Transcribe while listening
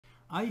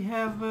I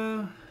have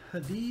a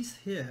hadith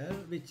here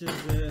which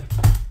is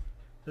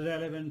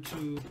relevant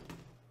to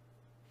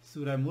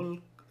Surah Mulk.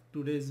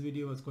 Today's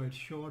video was quite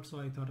short, so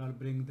I thought I'll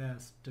bring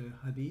that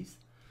hadith.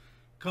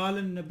 قال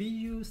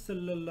النبي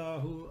صلى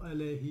الله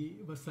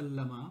عليه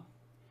وسلم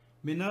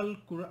من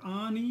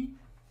القرآن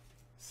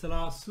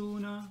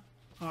ثلاثون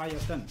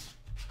آية.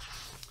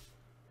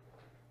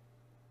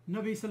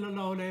 Nabi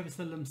sallallahu alayhi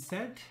wasallam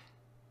said,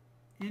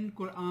 in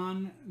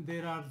Quran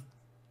there are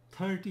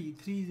 30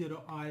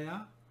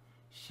 ayah,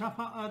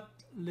 shafa'at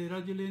li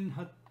rajulin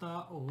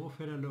hatta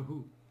ghufira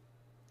lahu.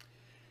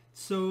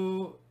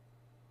 So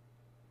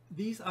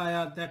these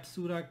ayah, that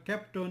surah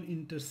kept on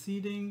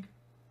interceding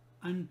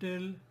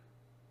until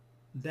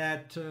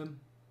that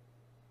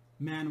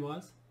man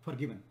was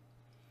forgiven.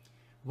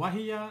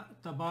 Wahiya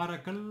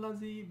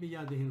tabarakallazi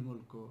biyadihil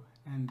mulku,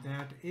 and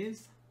that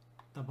is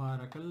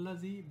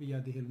tabarakallazi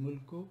biyadihil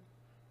mulku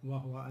wa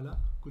huwa ala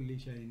kulli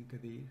shay'in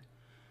qadir.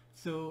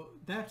 So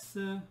that's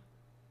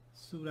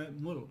Surah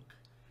Mulk,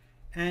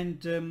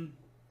 and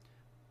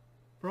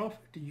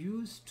Prophet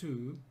used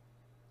to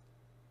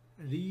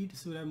read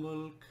Surah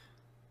Mulk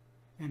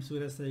and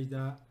Surah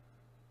Sajda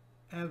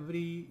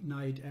every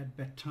night at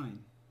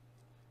bedtime,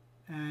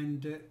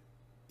 and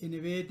in a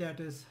way that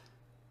is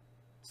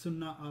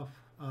sunnah of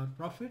our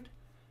Prophet.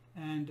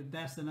 And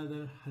that's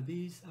another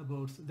hadith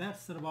about,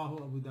 that's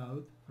Rawahu Abu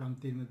Dawud from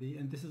Tirmidhi,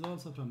 and this is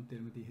also from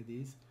Tirmidhi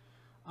hadith.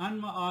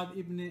 An Ma'ad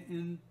ibn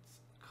Ins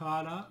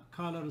Kala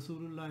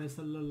Rasulullah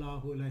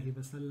sallallahu alayhi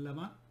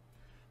wasallam,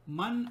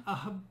 Man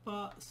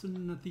ahabba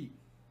sunnati,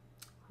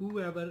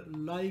 whoever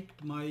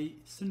liked my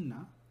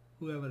sunnah,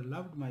 whoever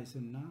loved my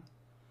sunnah,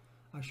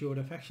 or showed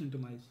affection to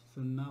my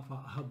sunnah, fa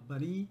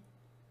ahabbani,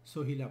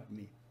 so he loved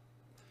me.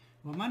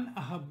 Wa man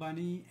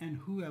ahabbani, and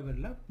whoever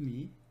loved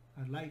me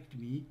or liked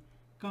me,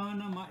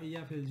 kana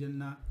ma'iya fil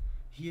jannah,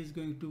 he is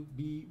going to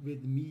be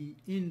with me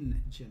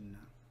in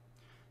Jannah.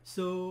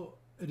 So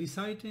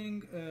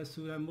reciting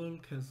Surah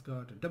Mulk has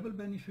got a double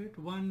benefit.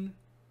 One,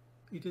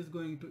 it is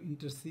going to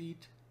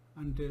intercede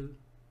until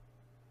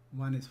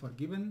one is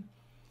forgiven,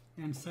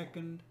 and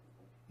second,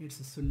 it's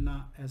a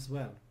sunnah as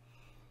well.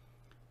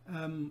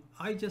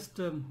 I just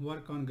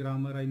work on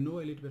grammar. I know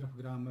a little bit of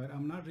grammar.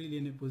 I'm not really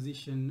in a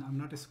position, I'm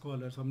not a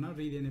scholar, so I'm not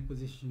really in a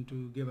position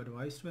to give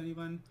advice to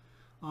anyone.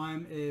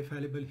 I'm a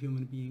fallible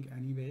human being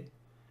anyway,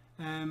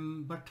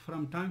 but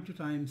from time to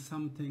time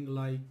something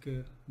like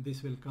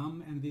this will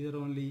come, and these are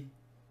only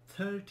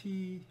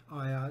 30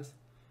 ayahs,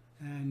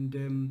 and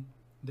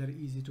they're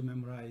easy to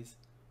memorize,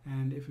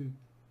 and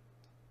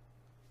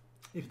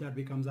if that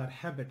becomes our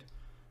habit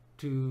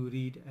to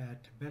read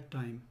at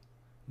bedtime,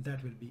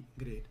 that will be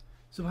great.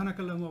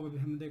 Subhanakallahumma wa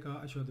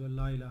bihamdika ashhadu an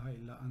la ilaha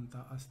illa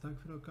anta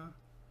astaghfiruka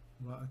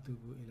wa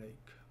atubu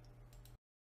ilaik.